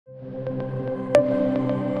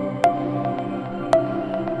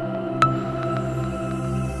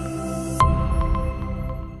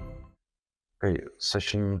Okay,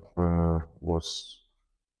 session was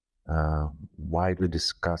widely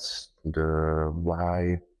discussed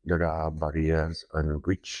why there are barriers and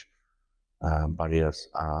which barriers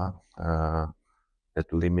are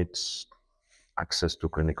that limits access to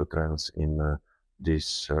clinical trials in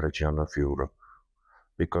this region of Europe.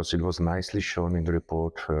 Because it was nicely shown in the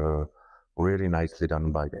report, really nicely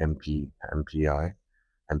done by the MPE,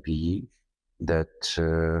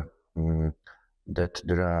 that that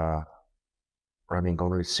there are running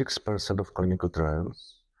only 6% of clinical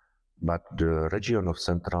trials, but the region of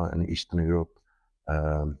Central and Eastern Europe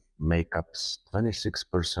make up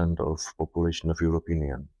 26% of population of European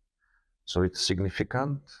Union. So it's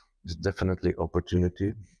significant. It's definitely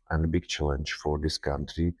opportunity and a big challenge for this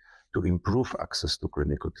country to improve access to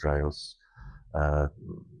clinical trials,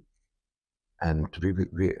 and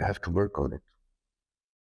we have to work on it.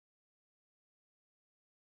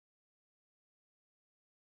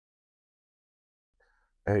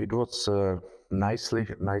 It was nicely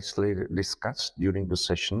discussed during the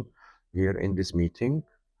session here in this meeting,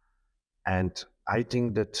 and I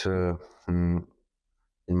think that in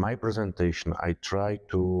my presentation I try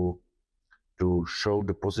to show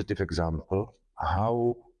the positive example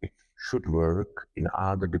how it should work in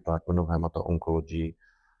other departments of hematooncology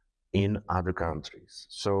in other countries.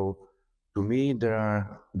 So to me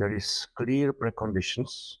there is clear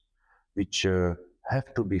preconditions which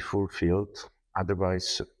have to be fulfilled,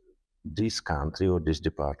 otherwise this country or this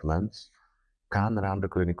department can run the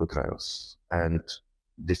clinical trials. And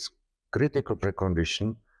this critical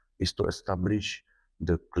precondition is to establish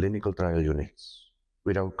the clinical trial units.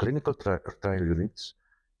 Without clinical trial units,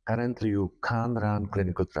 currently you can't run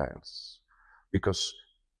clinical trials, because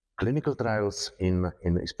clinical trials in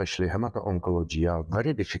especially hematooncology are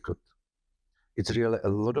very difficult. It's really a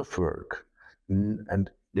lot of work, and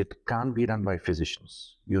it can't be done by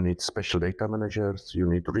physicians. You need special data managers, you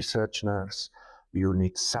need research nurse, you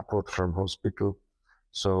need support from hospital.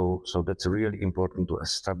 So that's really important to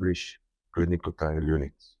establish clinical trial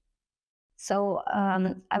units. So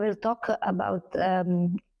I will talk about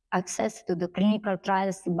access to the clinical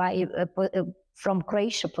trials by from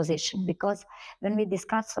Croatia position, because when we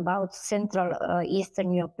discuss about Central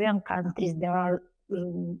Eastern European countries, there are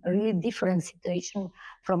really different situation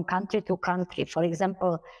from country to country. For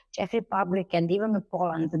example, Czech Republic and even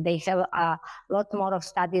Poland, they have a lot more of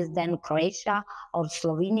studies than Croatia or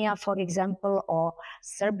Slovenia, for example, or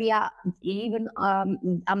Serbia, even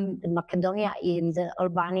Macedonia and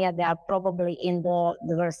Albania. They are probably in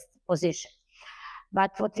the worst position.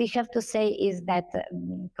 But what we have to say is that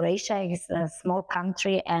Croatia is a small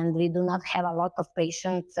country and we do not have a lot of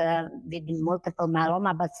patients with multiple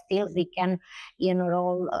myeloma, but still we can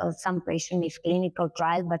enroll some patients with clinical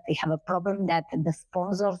trials, but we have a problem that the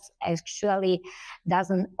sponsors actually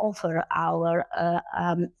doesn't offer our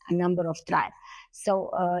a number of trials. So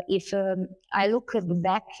if I look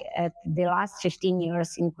back at the last 15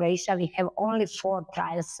 years in Croatia, we have only 4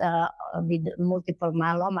 trials with multiple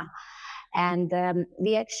myeloma. And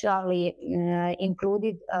we actually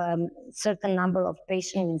included certain number of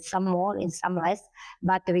patients, in some more, in some less,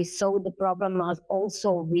 but we saw the problem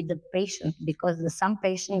also with the patients, because some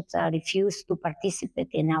patients refused to participate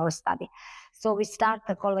in our study. So we start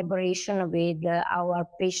a collaboration with our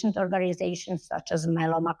patient organizations such as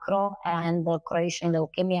Myeloma CRO and the Croatian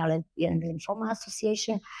Leukemia and Lymphoma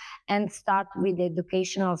Association, and start with the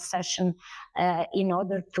educational session in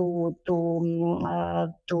order to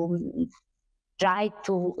try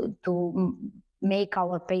to make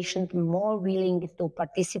our patients more willing to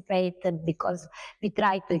participate, because we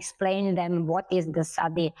try to explain them what is the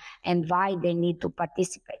study and why they need to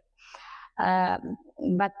participate.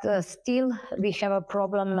 But still we have a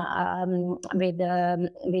problem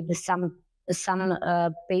with some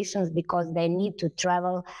patients, because they need to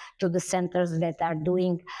travel to the centers that are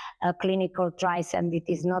doing clinical trials, and it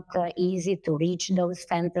is not easy to reach those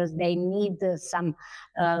centers. They need some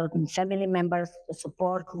family members to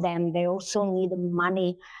support them. They also need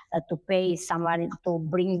money to pay someone to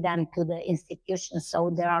bring them to the institution. So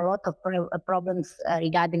there are a lot of problems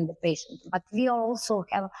regarding the patient. But we also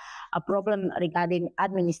have a problem regarding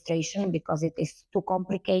administration, because it is too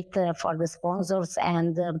complicated for the sponsors,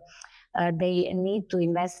 and they need to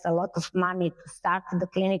invest a lot of money to start the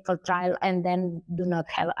clinical trial, and then do not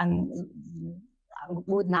have a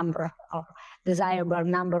good number or desirable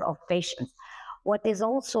number of patients. What is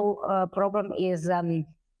also a problem is the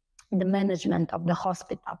management of the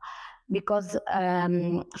hospital, because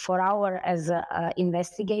for our as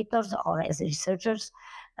investigators or as researchers,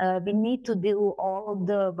 we need to do all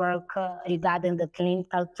the work regarding the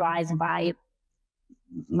clinical trials by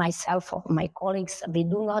myself or my colleagues, we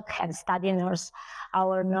do not have study nurse.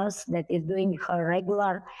 Our nurse that is doing her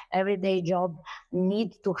regular everyday job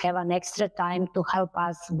needs to have an extra time to help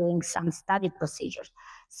us doing some study procedures.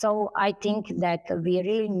 So I think that we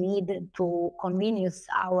really need to convince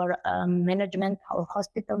our management, our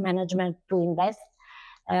hospital management, to invest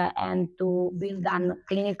and to build on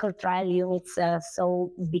clinical trial units,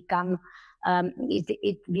 so become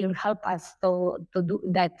it will help us to do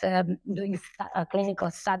that. Doing a clinical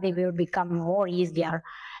study will become more easier,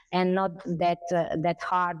 and not that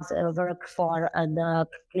hard work for the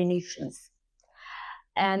clinicians.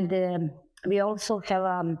 And we also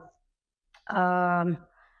have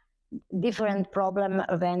different problem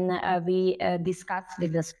when we discuss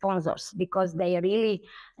with the sponsors, because they really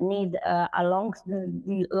need a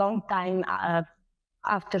long time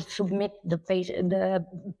after submit the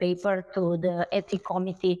paper to the ethics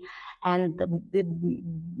committee, and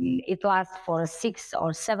it lasts for 6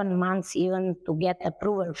 or 7 months even to get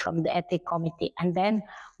approval from the ethics committee, and then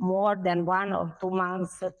more than 1 or 2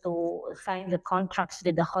 months to sign the contracts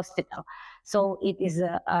with the hospital. So it is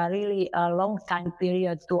a really a long time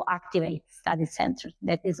period to activate study centers.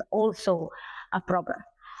 That is also a problem.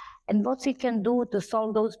 And what we can do to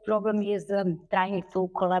solve those problems is trying to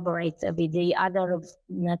collaborate with the other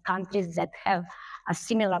countries that have a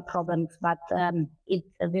similar problems, but it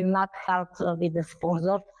will not help with the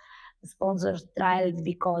sponsors trials,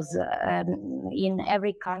 because in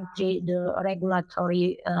every country the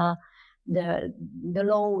regulatory the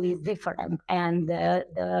law is different, and the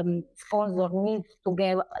sponsor needs to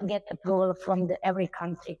get approval from every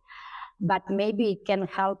country. But maybe it can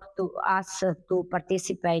help to us to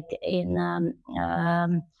participate in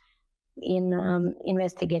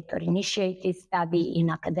investigator-initiated study,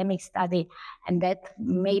 in academic study, and that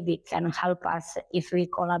maybe can help us if we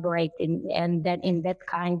collaborate. And then in that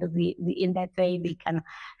in that way we can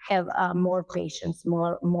have more patients,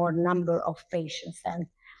 more number of patients. And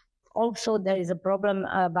also there is a problem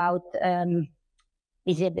about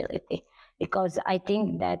visibility, because I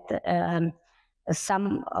think that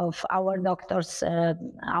some of our doctors,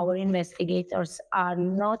 our investigators are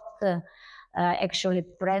not actually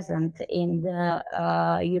present in the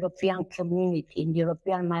European community, in the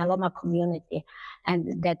European myeloma community,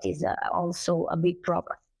 and that is also a big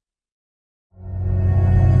problem.